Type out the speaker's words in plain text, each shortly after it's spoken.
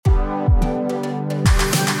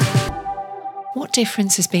What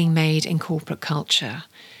difference is being made in corporate culture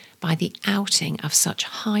by the outing of such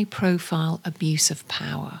high-profile abuse of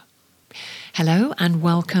power? Hello and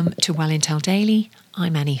welcome to Well Intel Daily.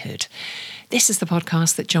 I'm Annie Hood. This is the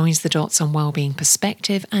podcast that joins the dots on wellbeing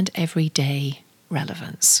perspective and everyday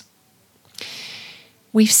relevance.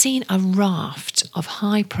 We've seen a raft of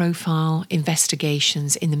high-profile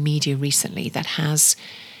investigations in the media recently that has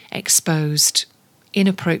exposed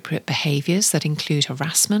inappropriate behaviours that include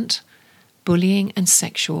harassment, bullying and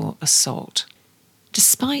sexual assault.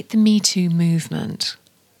 Despite the Me Too movement,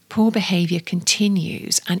 poor behaviour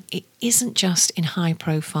continues, and it isn't just in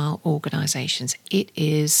high-profile organisations, it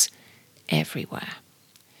is everywhere.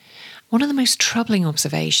 One of the most troubling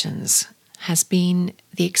observations has been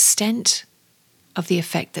the extent of the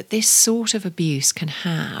effect that this sort of abuse can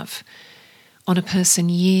have on a person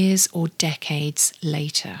years or decades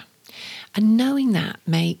later. And knowing that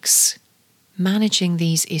makes managing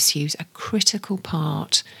these issues a critical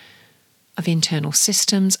part of internal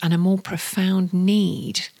systems and a more profound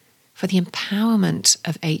need for the empowerment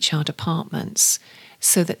of HR departments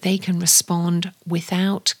so that they can respond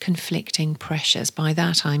without conflicting pressures. By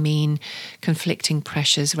that I mean conflicting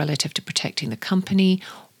pressures relative to protecting the company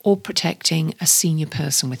or protecting a senior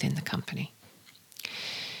person within the company.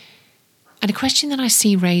 And a question that I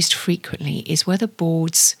see raised frequently is whether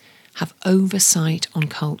boards have oversight on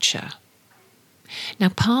culture. Now,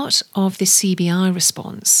 part of the CBI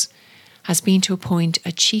response has been to appoint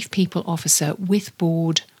a Chief People Officer with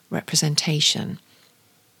board representation.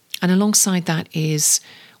 And alongside that is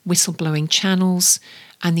whistleblowing channels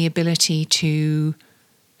and the ability to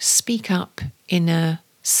speak up in a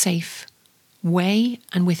safe way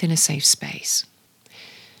and within a safe space.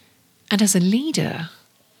 And as a leader,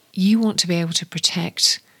 you want to be able to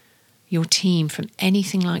protect your team from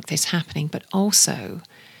anything like this happening, but also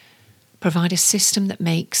provide a system that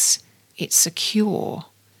makes it secure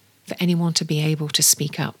for anyone to be able to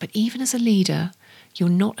speak up. But even as a leader, you're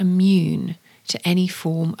not immune to any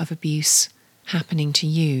form of abuse happening to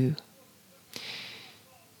you.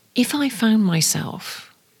 If I found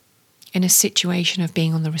myself in a situation of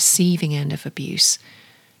being on the receiving end of abuse,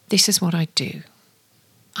 this is what I'd do.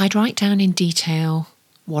 I'd write down in detail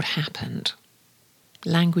what happened.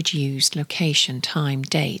 Language used, location, time,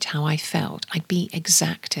 date, how I felt. I'd be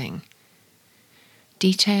exacting.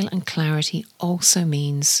 Detail and clarity also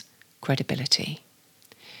means credibility.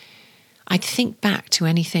 I'd think back to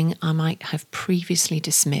anything I might have previously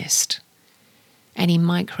dismissed, any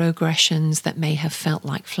microaggressions that may have felt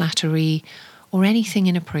like flattery or anything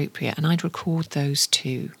inappropriate, and I'd record those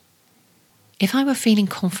too. If I were feeling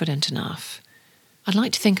confident enough, I'd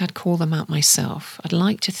like to think I'd call them out myself. I'd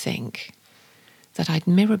like to think that I'd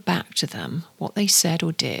mirror back to them what they said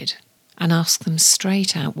or did and ask them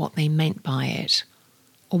straight out what they meant by it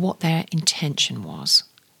or what their intention was.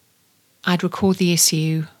 I'd record the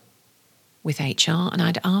issue with HR and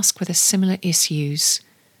I'd ask whether similar issues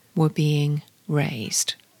were being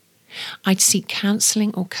raised. I'd seek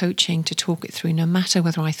counselling or coaching to talk it through, no matter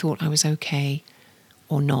whether I thought I was okay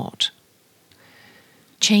or not.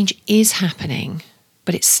 Change is happening,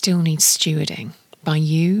 but it still needs stewarding by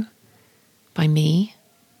you, by me,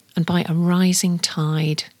 and by a rising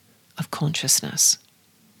tide of consciousness.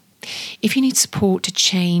 If you need support to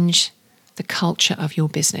change the culture of your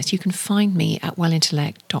business, you can find me at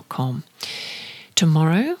wellintellect.com.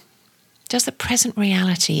 Tomorrow, does the present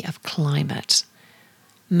reality of climate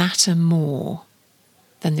matter more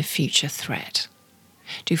than the future threat?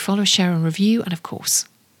 Do follow, share and review, and of course,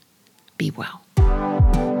 be well.